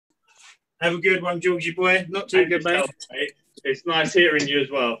Have a good one, Georgie boy. Not too good, mate. It's nice hearing you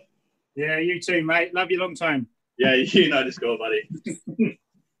as well. Yeah, you too, mate. Love you long time. Yeah, you know the score, buddy.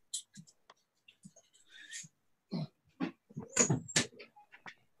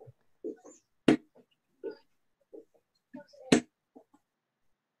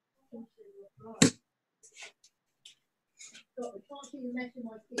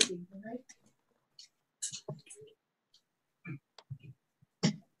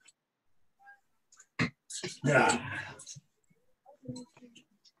 Yeah.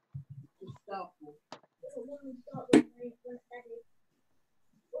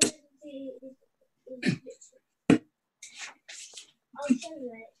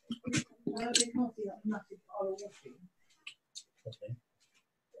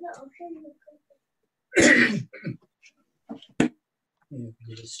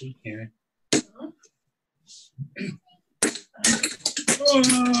 See here.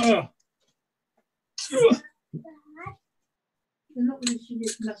 Oh. They're not going to see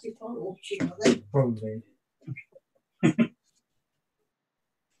this massive bottle, are they? Probably.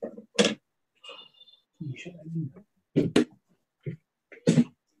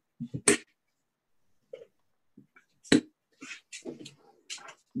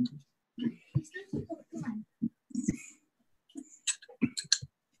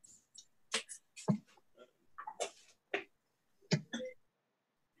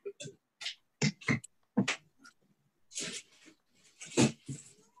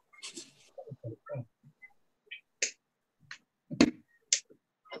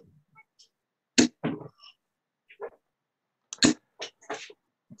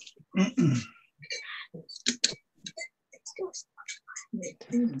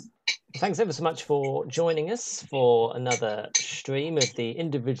 Thanks ever so much for joining us for another stream of the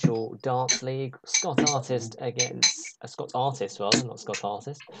individual darts league. Scott Artiss against Scott Artiss, rather, not Scott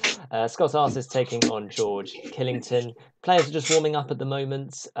Artiss. Scott Artiss taking on George Killington. Players are just warming up at the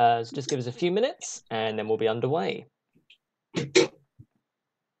moment, so just give us a few minutes and then we'll be underway.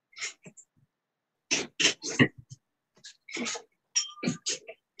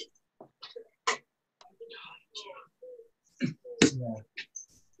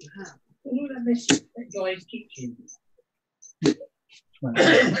 All that mess that guy's kitchen.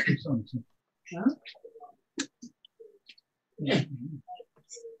 Huh? Yeah.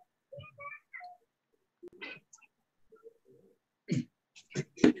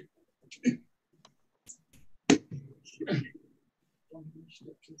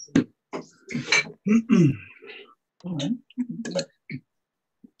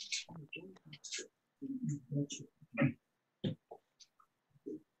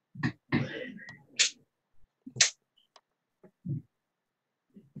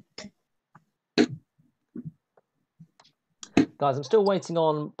 Guys, I'm still waiting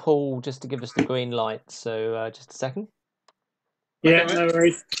on Paul just to give us the green light, so just a second. Yeah, no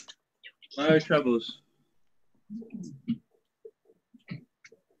worries. No troubles.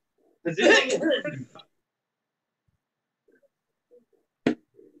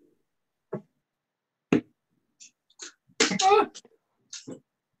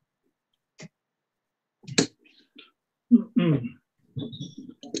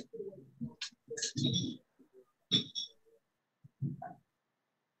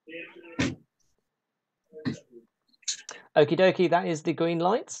 Okie dokie, that is the green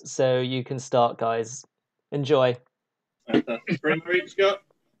light, so you can start, guys. Enjoy. Fantastic. 3 more each, Scott?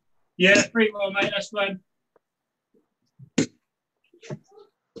 Yeah, 3 more, mate. That's fine. Well,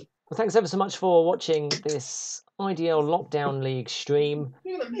 thanks ever so much for watching this IDL Lockdown League stream.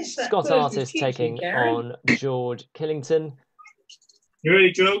 Scott Artiss taking on George Killington. You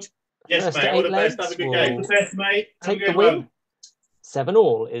ready, George? Yes, First mate. All the best. Have a good game. All the best, mate. Have Take the win.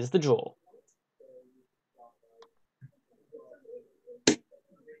 7-all is the draw.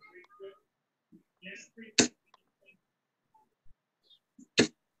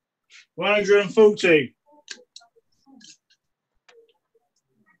 $140.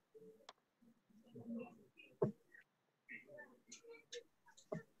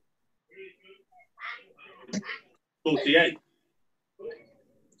 $48.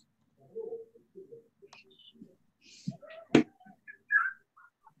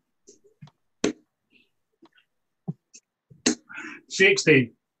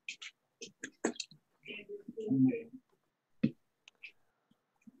 $60. I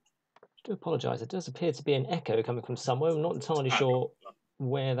do apologise. It does appear to be an echo coming from somewhere. I'm not entirely sure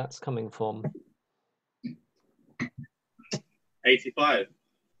where that's coming from. 85.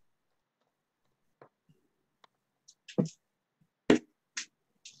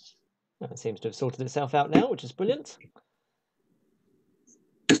 That seems to have sorted itself out now, which is brilliant.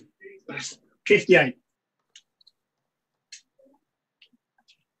 That's 58.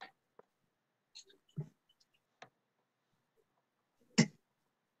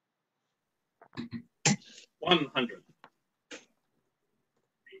 $100.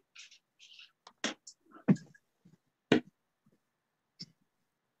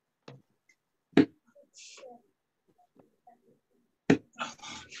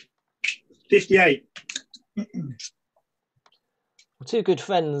 58. Two good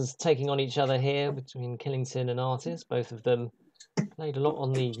friends taking on each other here between Killington and Artiss. Both of them played a lot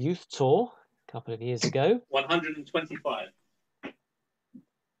on the youth tour a couple of years ago. 125.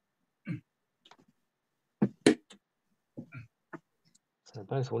 So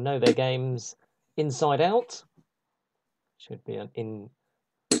both will know their games inside out. Should be in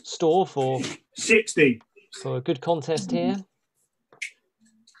store for 60. a good contest here.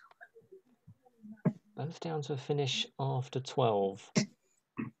 Both down to a finish after 12.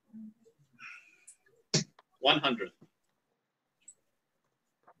 100.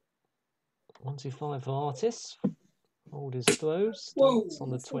 125 for Artiss. Hold his throw. Starts on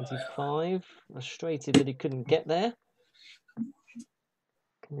the 25. Frustrated that he couldn't get there.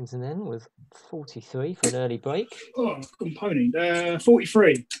 Killington then with 43 for an early break. Oh, component.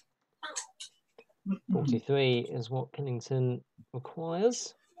 43. 43 is what Killington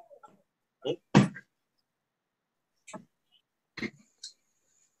requires.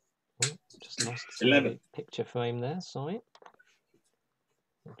 Just lost 11. Picture frame there, sorry.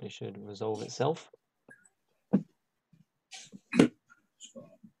 Hopefully should resolve itself.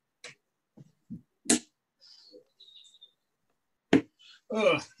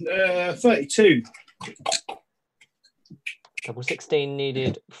 32. Double 16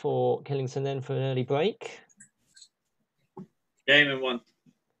 needed for Killington then for an early break. Game in 1.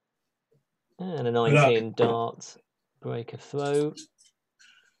 And a 19 dart break of throw.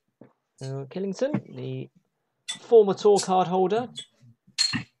 Killington, the former tour card holder,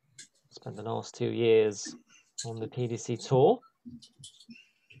 spent the last 2 years on the PDC tour.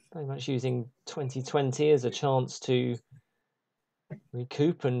 Very much using 2020 as a chance to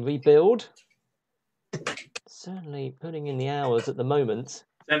recoup and rebuild. Certainly putting in the hours at the moment.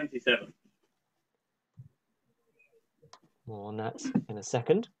 77. More on that in a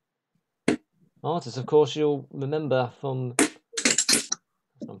second. Artiss, of course, you'll remember from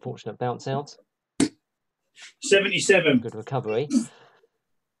an unfortunate bounce out. 77. Good recovery.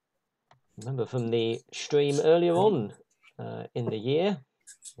 Remember from the stream earlier on in the year,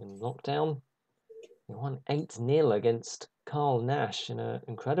 in lockdown, he won 8-0 against Carl Nash in an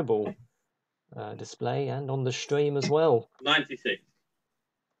incredible display, and on the stream as well. 96.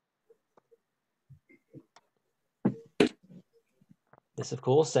 This, of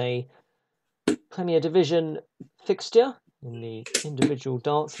course, a Premier Division fixture in the individual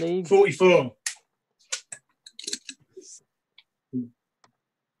darts league. 44.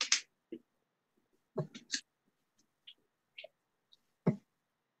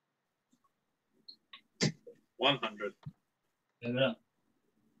 $100. Yeah.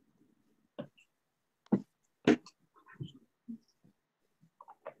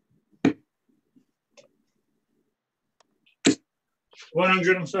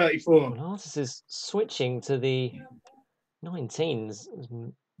 134. Well, Artiss is switching to the 19s.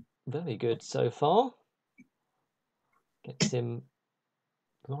 Very good so far. Gets him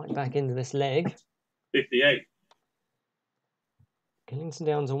right back into this leg. 58. Killington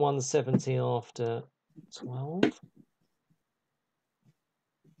down to 170 after 12.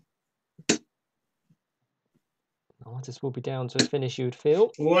 Artiss will be down to a finish, you would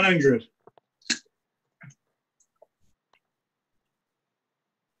feel. 100.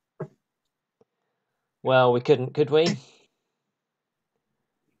 Well, we couldn't, could we?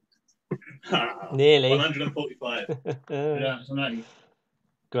 Nearly. 145. Yeah, it's amazing.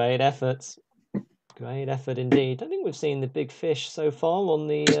 Great efforts. Great effort indeed. I think we've seen the big fish so far on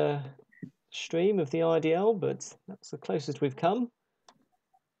the stream of the IDL, but that's the closest we've come.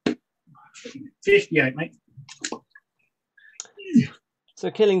 58, mate. So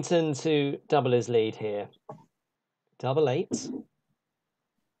Killington to double his lead here. Double 8.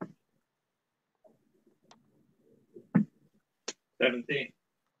 $17.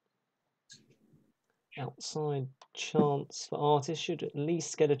 Outside chance for Artiss. Should at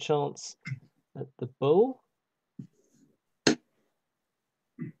least get a chance at the bull.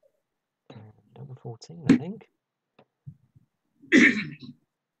 Double 14, I think.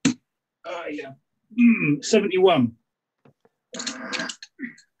 Yeah. 71.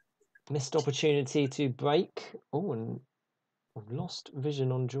 Missed opportunity to break. Oh, and I've lost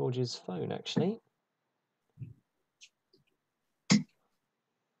vision on George's phone, actually.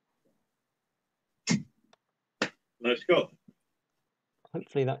 No score.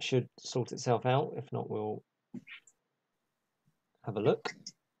 Hopefully that should sort itself out. If not, we'll have a look.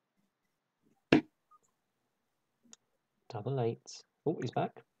 Double 8. Oh, he's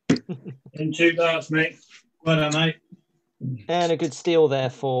back. In 2 darts, mate. Well done, mate. And a good steal there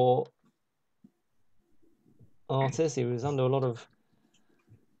for Artiss. He was under a lot of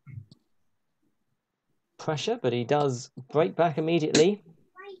pressure, but he does break back immediately.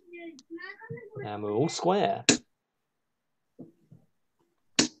 And we're all square.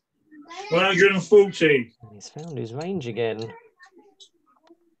 140. And he's found his range again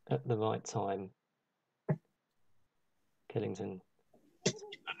at the right time. Killington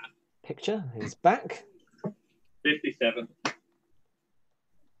picture is back. 57.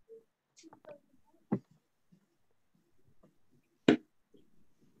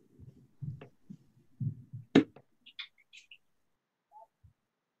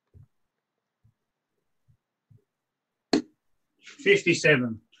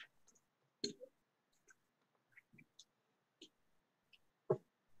 $57.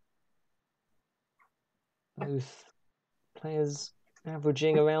 Both players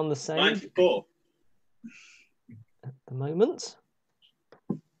averaging around the same 94. at the moment.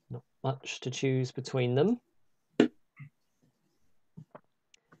 Not much to choose between them.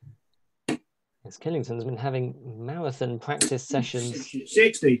 As Killington's been having marathon practice sessions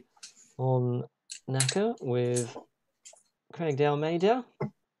 60. on Naka with Craig D'Almeida,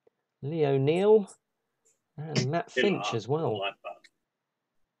 Lee O'Neill, and Matt Finch as well. Like that.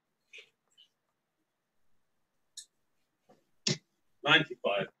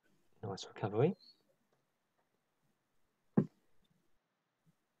 95. Nice recovery.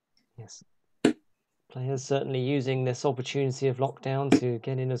 Yes. Players certainly using this opportunity of lockdown to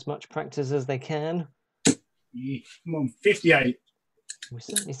get in as much practice as they can. Yeah, come on, 58. We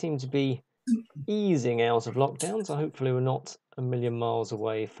certainly seem to be easing out of lockdown, so hopefully we're not a million miles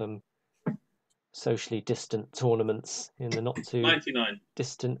away from socially distant tournaments in the not too 99.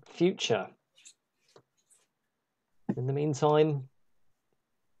 distant future. In the meantime,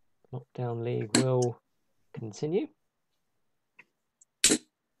 Lockdown League will continue.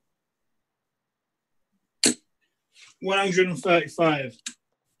 $135.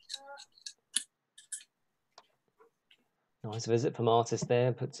 Nice visit from Artiss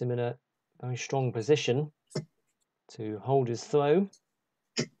there, puts him in a very strong position to hold his throw.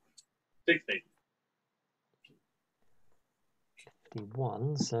 60.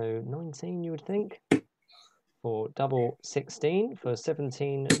 51, so 19 you would think, for double 16 for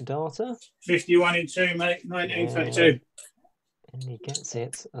 17 darter. 51 in 2, mate. 1932. And he gets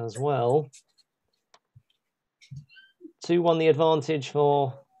it as well. 2-1 the advantage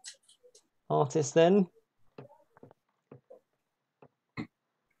for Artiss then.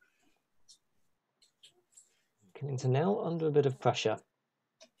 Killington now under a bit of pressure.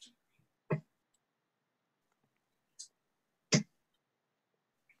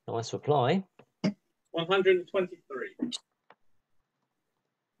 Nice reply. 123.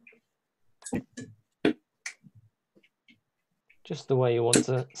 Just the way you want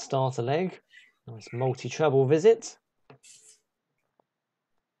to start a leg. Nice multi-treble visit.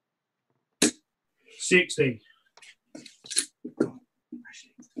 60.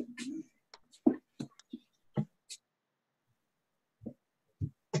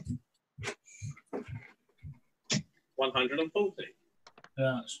 $140.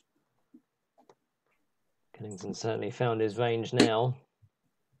 Yes. Killington certainly found his range now.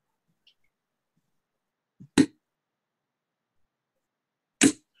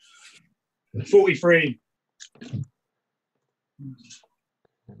 $43. And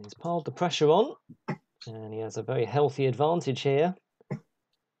he's piled the pressure on. And he has a very healthy advantage here.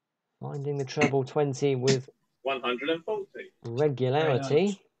 Finding the treble 20 with 140. regularity.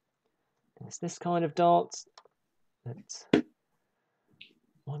 Nice. It's this kind of darts that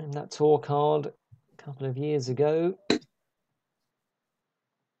won him that tour card a couple of years ago. I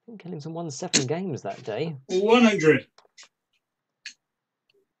think Killington won 7 games that day. 100.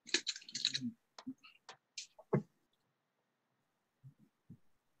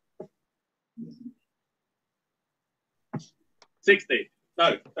 $60.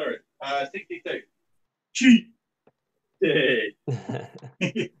 No, sorry. 62. Cheat. Yay.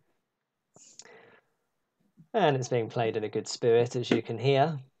 And it's being played in a good spirit, as you can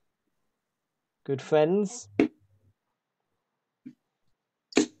hear. Good friends.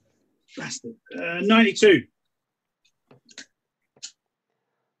 Bastard. 92.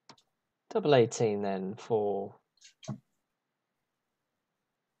 Double 18 then for...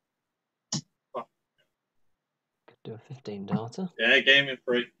 Could do a 15 darter. Yeah, game in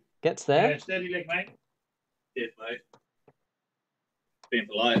 3. Gets there. Yeah, steady leg, mate. Cheers, mate. Being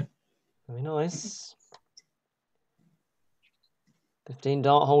polite. Very nice. 15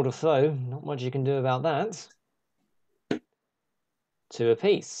 dart holder throw. Not much you can do about that. 2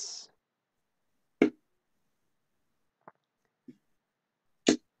 apiece.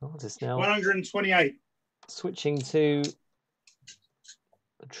 Artiss now 128. switching to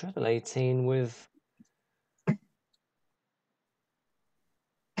the treble 18 with a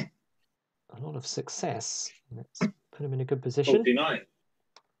lot of success. Let's put him in a good position. 49.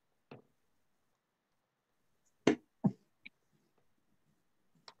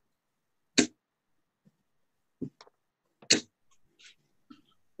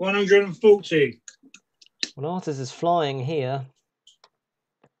 $140. Well, Artiss is flying here.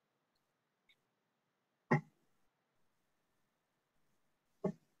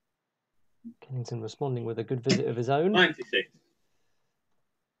 Killington responding with a good visit of his own. 96.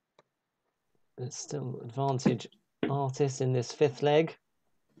 But still advantage Artiss in this 5th leg.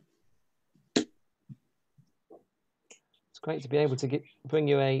 It's great to be able to bring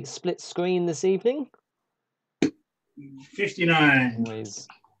you a split screen this evening. 59. Always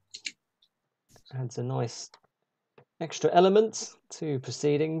adds a nice extra element to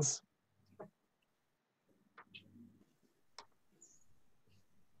proceedings.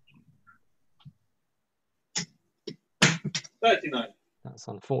 $39. That's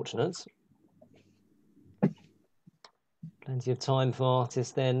unfortunate. Plenty of time for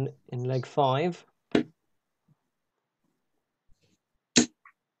Artiss then in leg 5.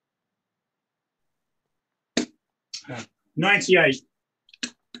 $98.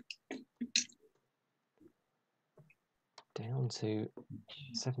 Down to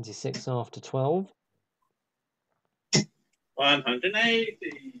 76 after 12.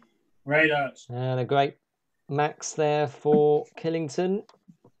 180. Raiders. And a great max there for Killington.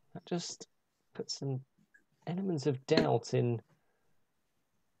 That just puts some elements of doubt in,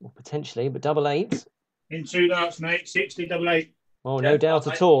 well, potentially, but double 8. In 2 darts, mate. 60, double 8. Oh, no doubt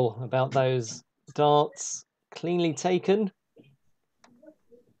at all about those darts. Cleanly taken.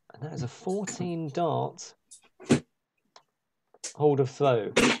 And that is a 14 dart hold of throw.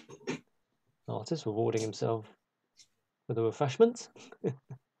 Artiss rewarding himself with a refreshment.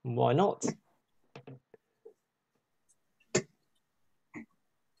 Why not?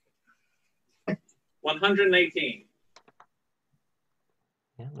 $118.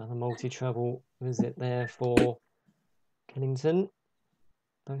 Yeah, another multi-treble visit there for Killington.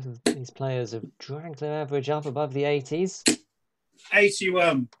 Both of these players have dragged their average up above the 80s.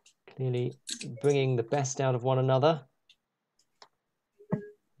 81. Clearly bringing the best out of one another.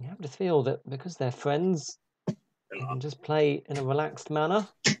 You have to feel that because they're friends, they can just play in a relaxed manner.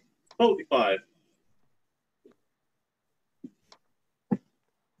 45.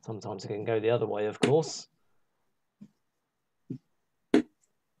 Sometimes it can go the other way, of course.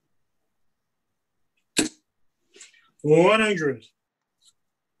 $100.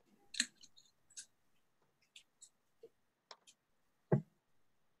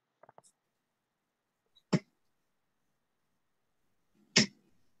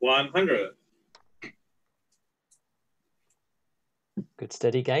 $100. Good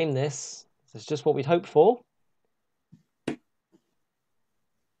steady game this. This is just what we'd hoped for.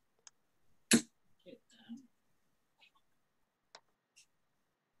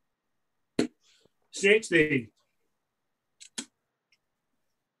 $60.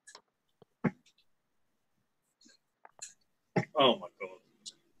 Oh my god.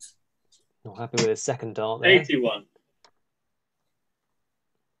 Not happy with his second dart there. 81.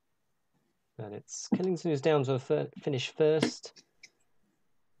 But it's Killington who's down to a finish first.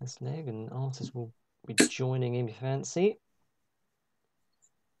 This leg, and Artiss will be joining him if you fancy.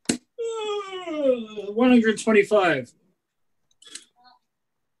 125.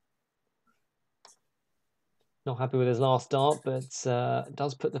 Not happy with his last dart, but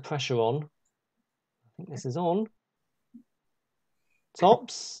does put the pressure on. I think this is on.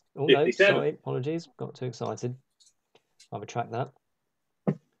 Tops. Oh no, 57. sorry, apologies. Got too excited. I'll retract that.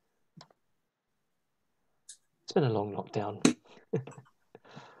 It's been a long lockdown.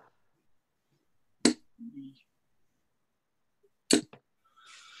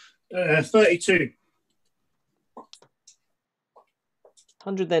 32.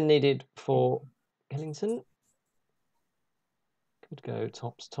 100 then needed for Killington. Could go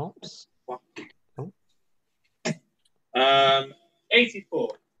tops, tops. Oh.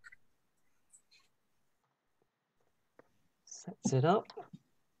 84. Sets it up.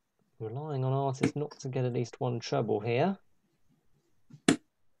 Relying on Artiss not to get at least one treble here.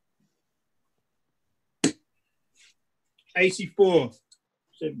 $84.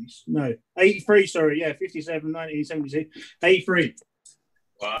 No, 83. Sorry, yeah, 57, 1976, 83.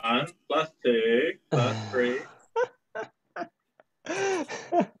 1 plus 2 plus 3.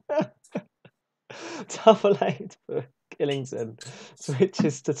 Double 8 for Killington.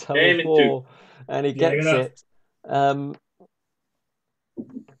 Switches to double Game in 4, and he Yeah, gets good it.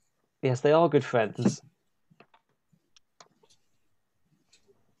 Yes, they are good friends.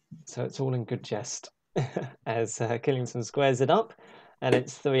 So it's all in good jest as Killington squares it up, and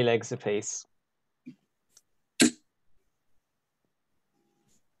it's 3 legs apiece.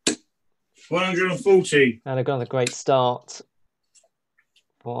 140. And another great start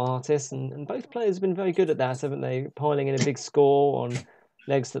for Artiss, and both players have been very good at that, haven't they? Piling in a big score on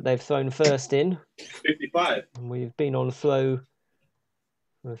legs that they've thrown first in. 55. And we've been on throw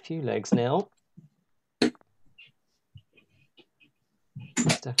for a few legs now.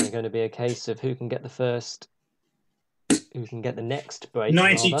 It's definitely going to be a case of who can get the first, who can get the next break,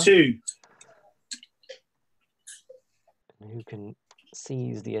 92. rather, and who can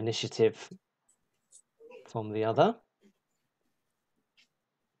seize the initiative from the other.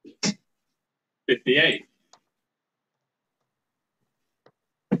 58.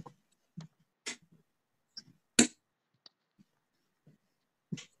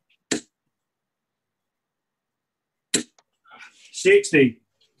 60.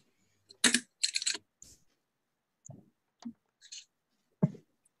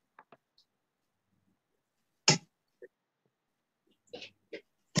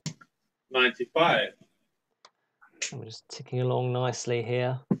 95. And we're just ticking along nicely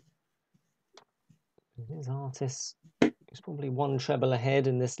here. Here's Artiss. He's probably 1 treble ahead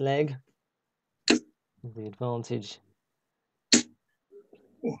in this leg. The advantage.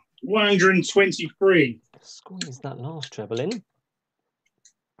 123. Squeeze that last treble in.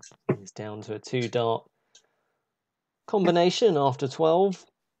 He's down to a 2-dart combination after 12.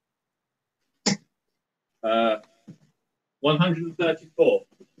 134.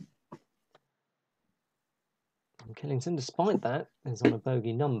 And Killington, despite that, is on a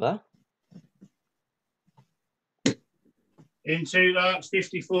bogey number. In 2 darts,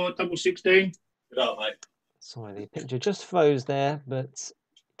 54, double 16. Good up, mate. Sorry, the picture just froze there, but it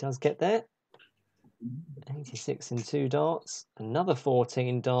does get there. 86 in 2 darts. Another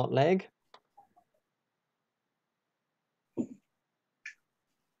 14 dart leg.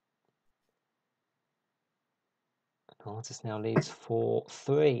 Artiss now leads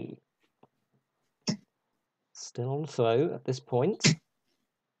 4-3. Still on throw at this point.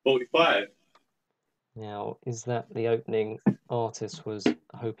 45. Now, is that the opening Artiss was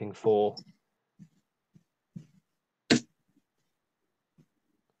hoping for?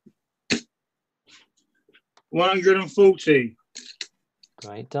 $140.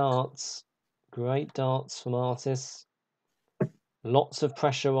 Great darts. Great darts from Artiss. Lots of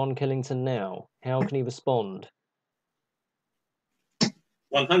pressure on Killington now. How can he respond?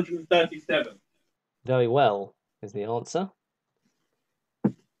 137. Very well is the answer.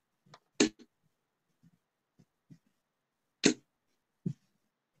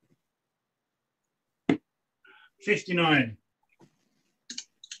 59.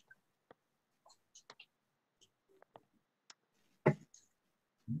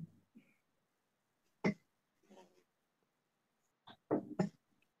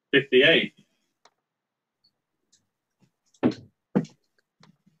 58.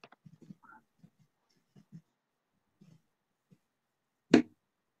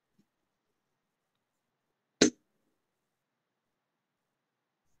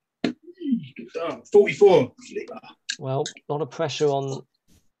 44. Well, a lot of pressure on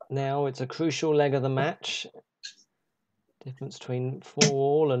now. It's a crucial leg of the match. Difference between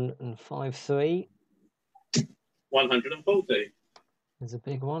 4-all and 5-3. 140. Is a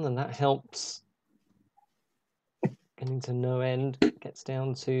big one, and that helps. Getting to no end, gets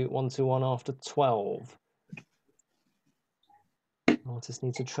down to 1-1 after 12. Artiss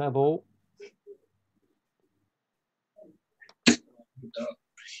needs a treble.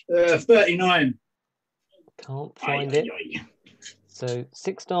 39. Can't find it. So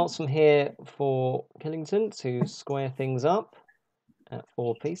 6 darts from here for Killington to square things up at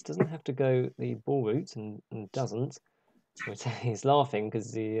 4-piece. Doesn't have to go the ball route and doesn't. He's laughing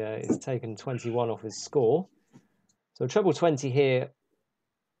because he's taken 21 off his score. So treble 20 here,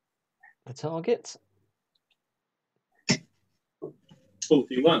 the target.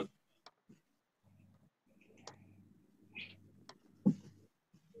 41.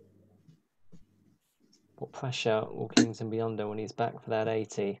 What pressure will Killington be under when he's back for that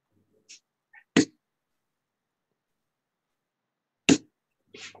 80?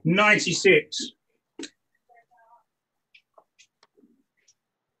 96.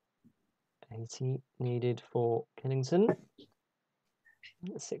 80 needed for Killington.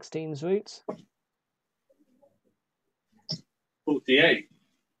 16's route. 48.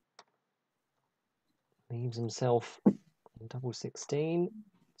 Leaves himself on double 16.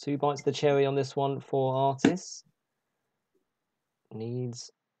 2 bites the cherry on this one for Artiss.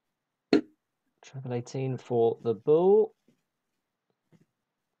 Needs treble 18 for the bull.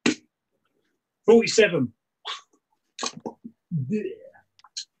 47.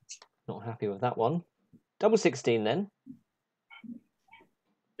 Not happy with that one. Double 16 then.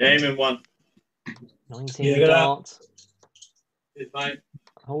 Game in 1. 19 dart. It's mine.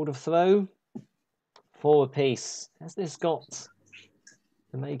 Hold of throw. 4 apiece. Has this got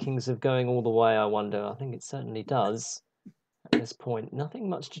the makings of going all the way, I wonder? I think it certainly does at this point. Nothing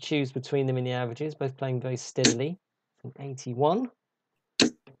much to choose between them in the averages, both playing very steadily. 81.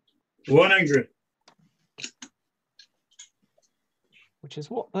 100. Which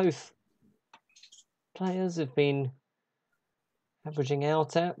is what both players have been averaging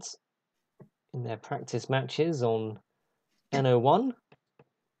out at in their practice matches on NO1.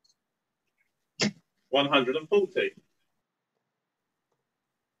 140.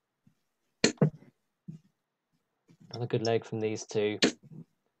 Another good leg from these two.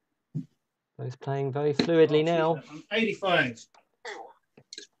 Both playing very fluidly now. 85.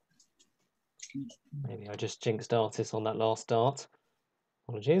 Maybe I just jinxed Artiss on that last dart.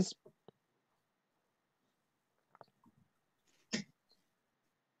 Apologies.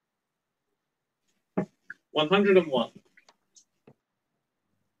 101.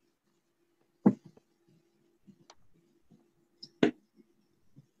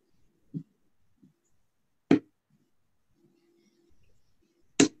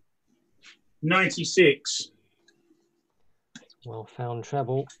 96. Well found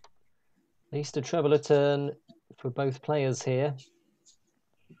treble. At least a treble a turn for both players here.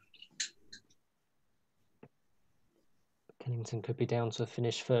 Killington could be down to a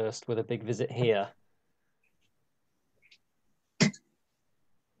finish first with a big visit here.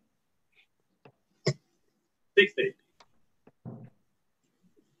 $60.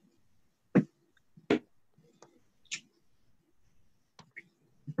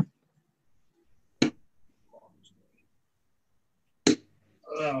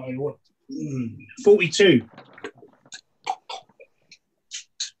 What? 42.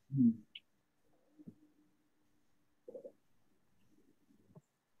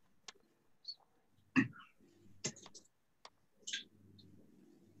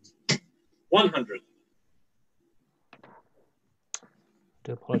 $100.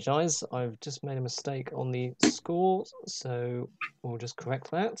 Do apologise. I've just made a mistake on the score, so we'll just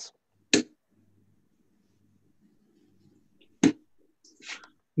correct that.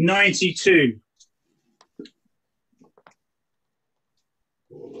 92.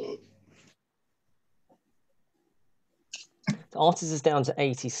 Artiss is down to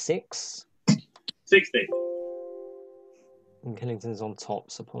 86. 60. And Killington's on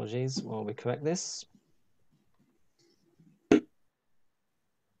top, so apologies while we correct this.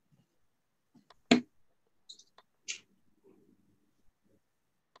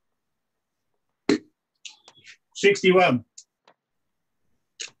 $61.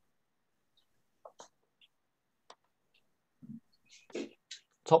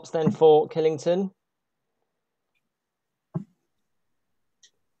 Tops then for Killington.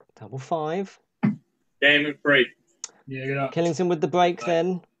 Double 5. Game in 3. Yeah, good up. Killington with the break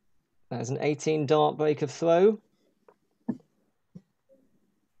then. That is an 18 dart break of throw.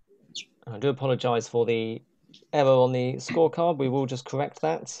 I do apologise for the error on the scorecard. We will just correct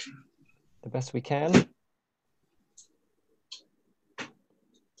that the best we can.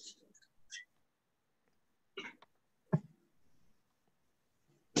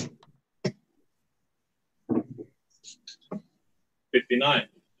 $59.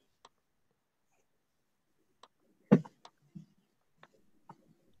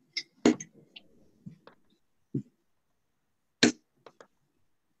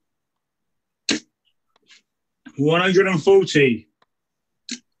 $140.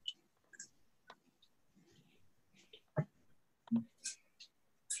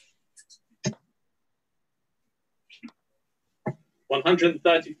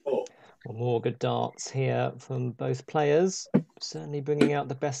 $134. Well, more good darts here from both players. Certainly bringing out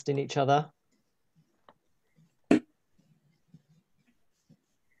the best in each other.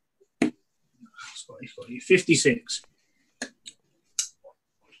 $56.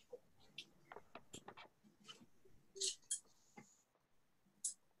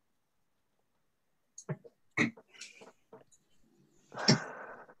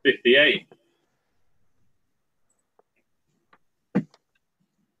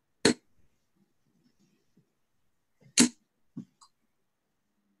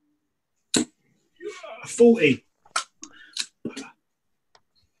 40.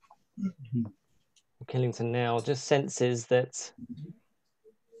 Killington now just senses that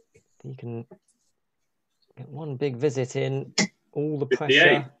he can get one big visit in. All the 58.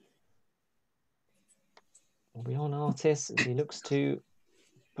 pressure will be on Artiss as he looks to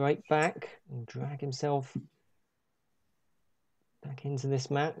break back and drag himself back into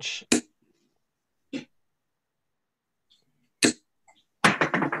this match.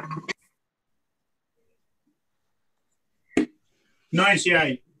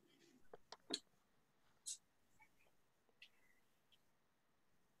 $98.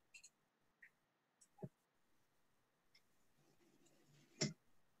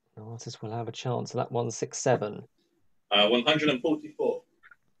 Artiss will have a chance at that 167. 144.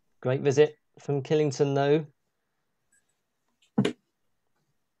 Great visit from Killington though.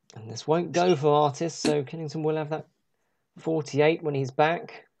 And this won't go for Artiss, so Killington will have that 48 when he's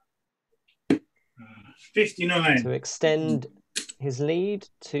back. 59. To extend his lead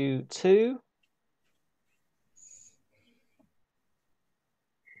to 2.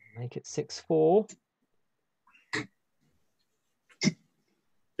 Make it 6-4.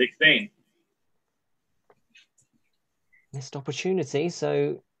 16. Missed opportunity,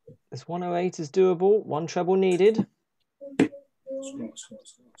 so this 108 is doable. 1 treble needed.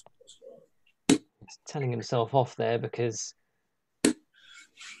 He's telling himself off there because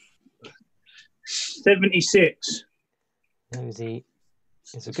 76. knows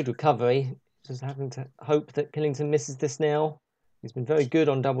it's a good recovery. Just having to hope that Killington misses this now. He's been very good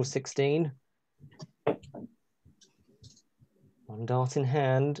on double 16. 1 dart in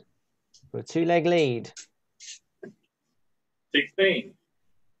hand for a 2-leg lead. 16.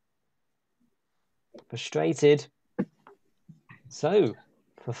 Frustrated. So,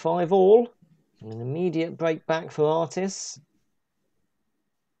 for 5 all, and an immediate break back for Artiss.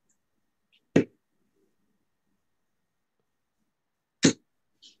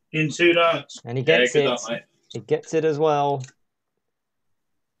 In 2 darts. And he gets it. Luck, mate. He gets it as well.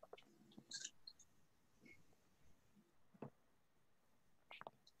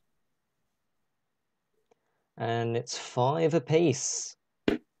 And it's 5 apiece.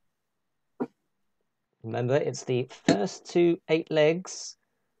 Remember, it's the first 2 8 legs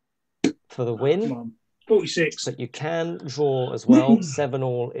for the win. Come on. 46. But you can draw as well. 7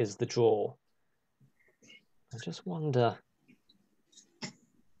 all is the draw. I just wonder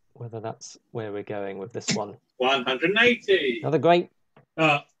whether that's where we're going with this one. 180. Another great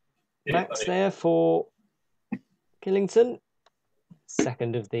Yeah, max buddy. there for Killington.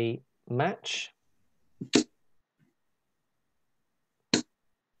 Second of the match.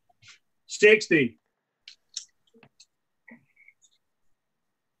 60.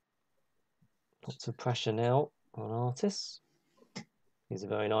 Lots of pressure now on Artiss. These are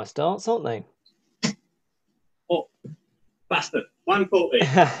very nice darts, aren't they? Oh, bastard.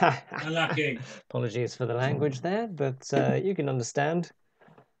 140. Unlucky. Apologies for the language there, but you can understand.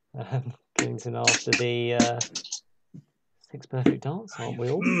 Killington after the 6 perfect darts, aren't we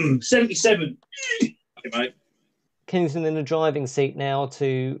all? 77. Okay, mate. Killington in the driving seat now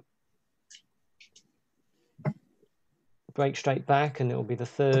to break straight back, and it will be the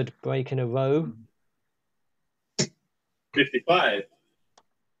 3rd break in a row. 55.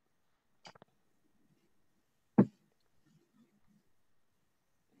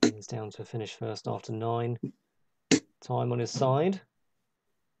 He's down to finish first after 9. Time on his side.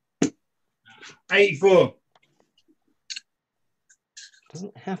 84.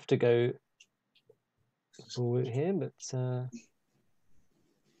 Doesn't have to go the full route here, but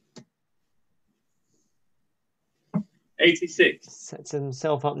 86. sets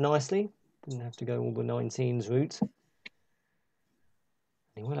himself up nicely. Didn't have to go all the 19s route.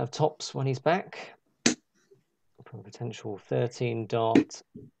 He will have tops when he's back for a potential 13 dart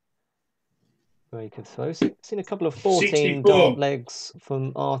break of throw. So, seen a couple of 14 64. dart legs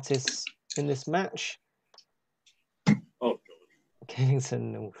from Artiss in this match. Oh,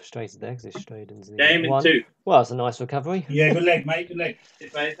 Killington all frustrated there because he's strayed into the game in 1. 2. Well, it's a nice recovery. Yeah, good leg, mate. Good leg.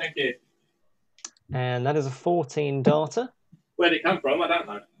 Yes, mate, thank you. And that is a 14 darter. Where'd it come from? I don't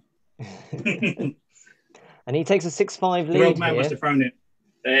know. And he takes a 6-5 The old lead man must here. have thrown it.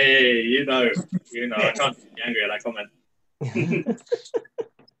 Hey, you know. I can't be angry at that comment.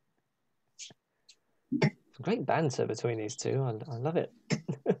 Great banter between these two. I love it.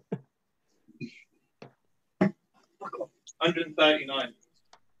 139.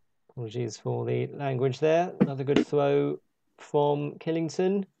 Apologies for the language there. Another good throw from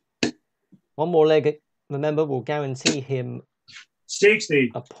Killington. 1 more leg, remember, will guarantee him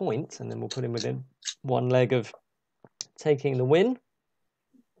 60. a point, and then we'll put him within 1 leg of taking the win.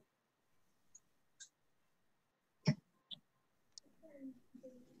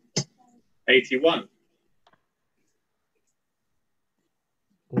 81.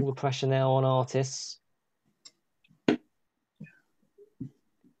 All the pressure now on Artiss.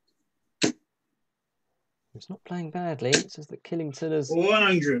 It's not playing badly. It's just that Killington has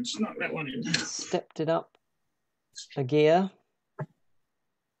 100. Knock that one in. stepped it up a gear.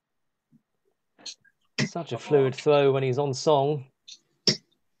 Such a fluid throw when he's on song.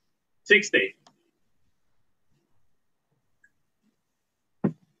 60.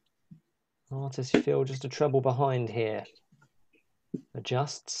 Artiss, you feel just a treble behind here.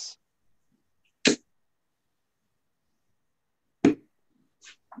 Adjusts.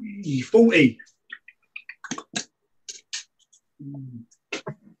 40.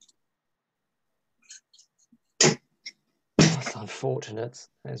 That's unfortunate.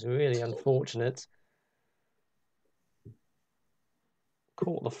 That's really unfortunate.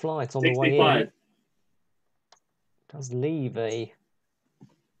 Caught the flight on the way in. 65. Does leave a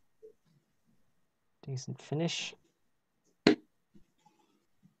decent finish.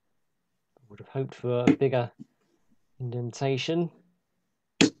 Would have hoped for a bigger indentation.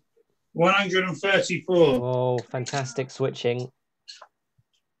 134. Oh, fantastic switching.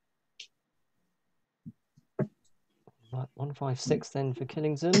 Right, 156 then for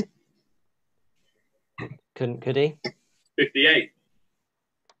Killington. Couldn't, could he? 58.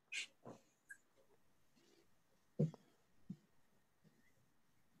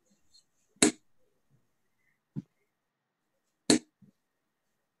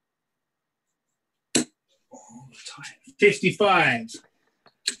 Oh, 55.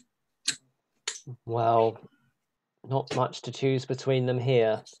 Well, not much to choose between them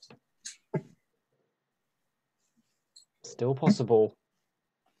here. Still possible.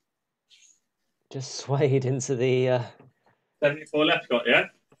 Just swayed into the... 74 left, Scott, yeah?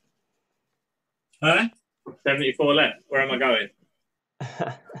 Huh? 74 left. Where am I going?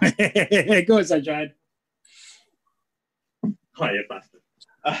 Go on, Sunshine. Oh, you bastard.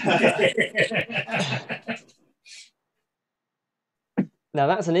 Now,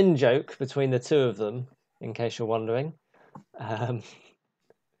 that's an in-joke between the two of them, in case you're wondering.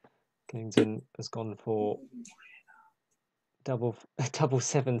 Killington has gone for double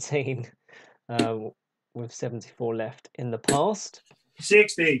 17 with 74 left in the past.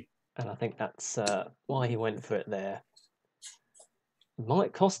 60. And I think that's why he went for it there. It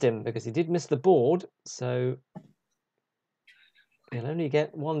might cost him because he did miss the board, so he'll only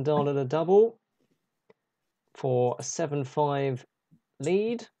get one dart at a double for a 7-5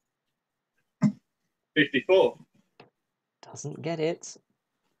 lead. 54. Doesn't get it.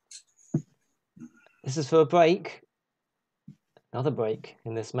 This is for a break. Another break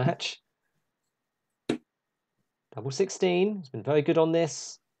in this match. Double 16. He's been very good on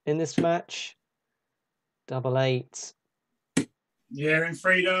this in this match. Double 8. Yeah, in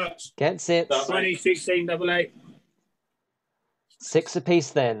 3 darts. Gets it. 20, 16, double 8. 6 apiece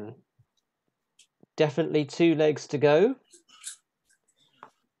then. Definitely 2 legs to go.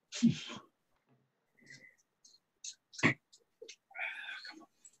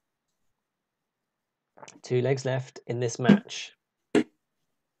 Two legs left in this match.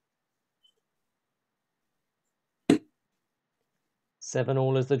 Seven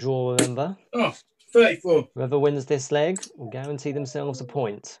all is the draw, remember. Oh, 34. Whoever wins this leg will guarantee themselves a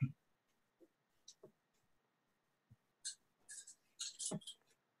point.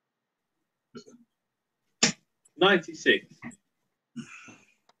 $96.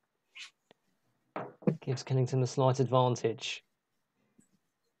 Gives Killington a slight advantage.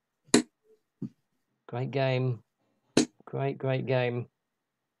 Great game. Great, great game.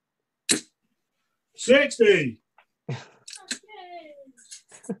 60.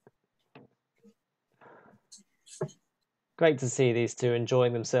 Great to see these two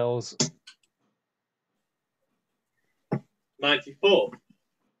enjoying themselves. 94.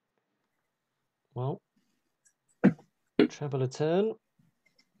 Well, treble a turn.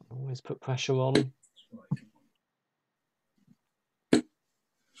 Always put pressure on.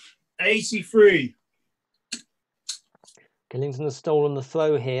 83. Killington has stolen the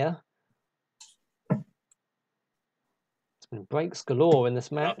throw here. It's been breaks galore in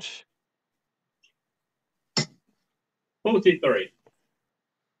this match. 43.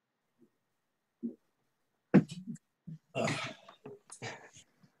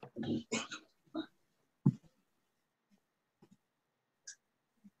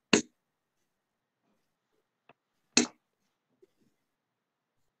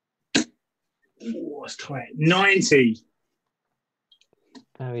 Oh, it's tight. 90.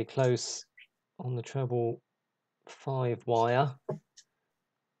 Very close on the treble 5 wire.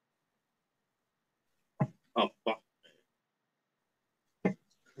 Oh, fuck.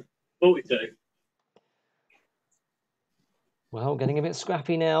 42. Well, getting a bit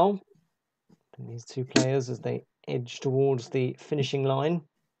scrappy now. These two players as they edge towards the finishing line.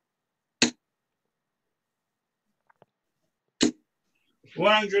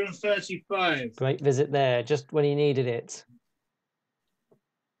 135. Great visit there, just when he needed it.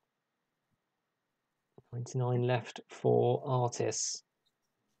 99 left for Artiss.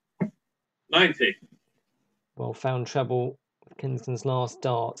 90. Well found treble. Killington's last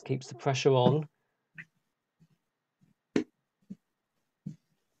dart keeps the pressure on.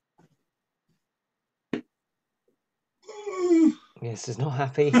 Yes, he's not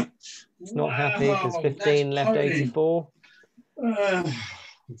happy. He's not happy because 15 left, 84. That's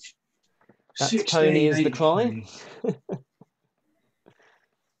 16, pony is the cry.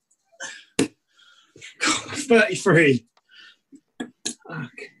 33.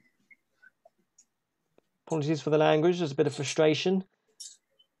 Apologies for the language, there's a bit of frustration.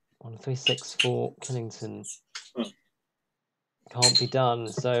 136 for Killington. Can't be done,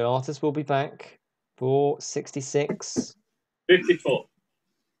 so Artiss will be back for 66. 54.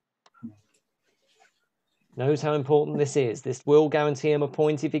 Knows how important this is. This will guarantee him a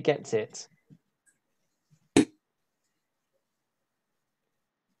point if he gets it.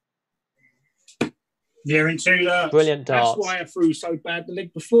 Yeah, in 2 darts. Brilliant darts. That's why I threw so bad the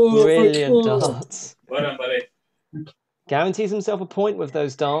leg before. Brilliant darts. Well done, buddy. Guarantees himself a point with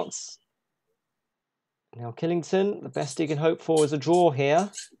those darts. Now Killington, the best he can hope for is a draw here.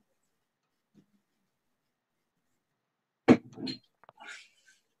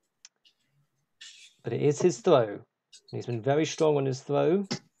 But it is his throw. He's been very strong on his throw.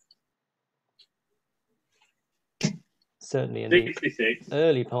 Certainly in the 66.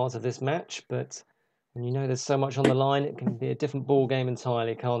 early part of this match, but when you know there's so much on the line, it can be a different ball game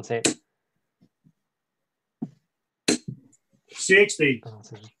entirely, can't it? 60. Oh,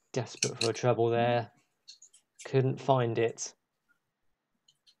 desperate for a treble there. Couldn't find it.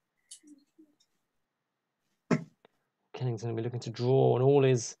 Killington will be looking to draw on all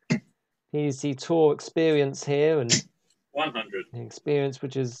his PDC Tour experience here, and 100. the experience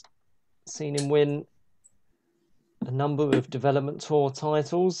which has seen him win a number of development tour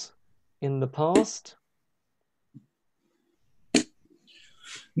titles in the past.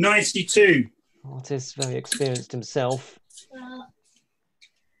 92. Artiss very experienced himself.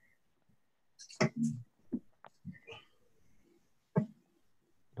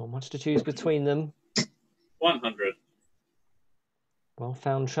 Not much to choose between them. 100. Well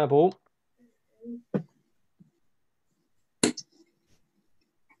found treble.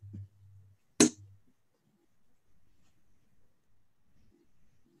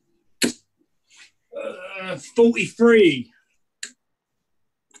 Uh, 43.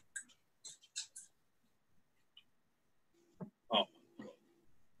 Oh.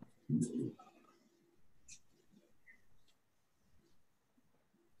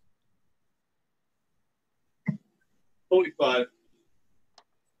 45.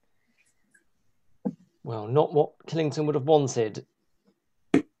 Well, not what Killington would have wanted.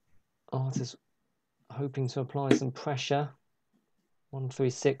 Artiss hoping to apply some pressure.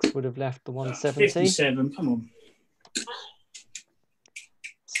 136 would have left the 170. 57, come on.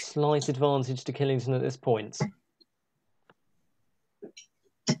 Slight advantage to Killington at this point.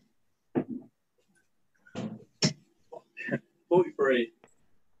 $43.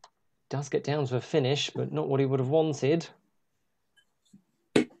 Does get down to a finish, but not what he would have wanted.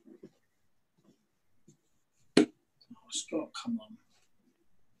 Scott, come on.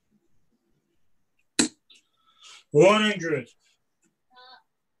 100.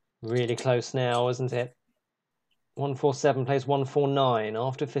 Really close now, isn't it? 147 plays 149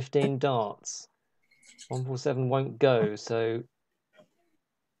 after 15 darts. 147 won't go, so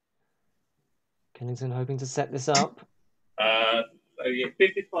Killington hoping to set this up.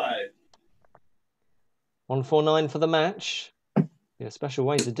 55. 149 for the match. Be a special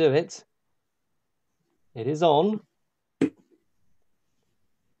way to do it. It is on.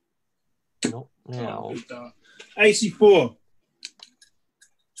 Not now. 84.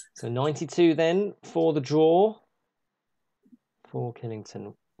 So 92 then for the draw for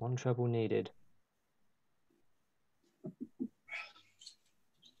Killington. One treble needed.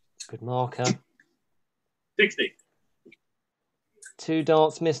 Good marker. 60. 2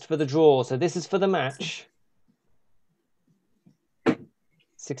 darts missed for the draw. So this is for the match.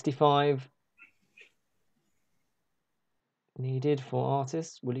 65 needed for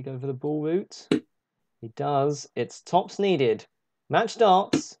Artiss. Will he go for the ball route? He does. It's tops needed. Match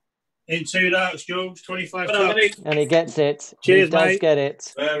darts. In 2 darts, George. 25 Well done, tops. buddy. And he gets it. Cheers, he does mate. get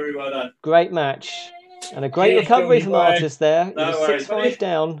it. Very well done. Great match. And a great Cheers, recovery Johnny from boy. Artiss there. He No was worries, 6-5 buddy.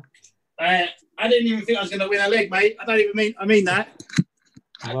 down. I didn't even think I was going to win a leg, mate. I mean that.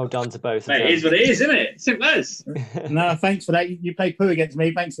 Well done to both of Mate, them. it is what it is, isn't it? Simple as. No, thanks for that. You played poo against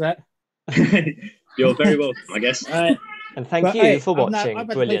me. Thanks for that. You're very welcome, I guess. And thank you for watching. I've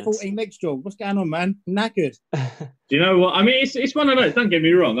had Brilliant. to play 14 legs, Joel. What's going on, man? Knackered. Do you know what? I mean, it's one of those. Don't get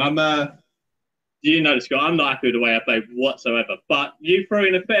me wrong. You know, Scott, I'm not happy with the way I played whatsoever. But you throw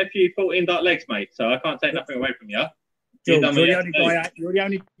in a fair few 14 dart legs, mate. So I can't take nothing away from you. Joel, you're the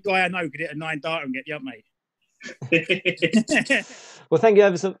only guy I know who could hit a 9 dart and get you up, mate. Well, thank you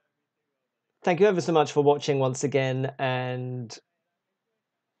ever so much for watching once again, and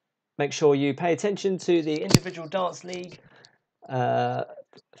make sure you pay attention to the Individual Darts League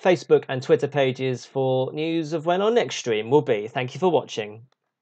Facebook and Twitter pages for news of when our next stream will be. Thank you for watching.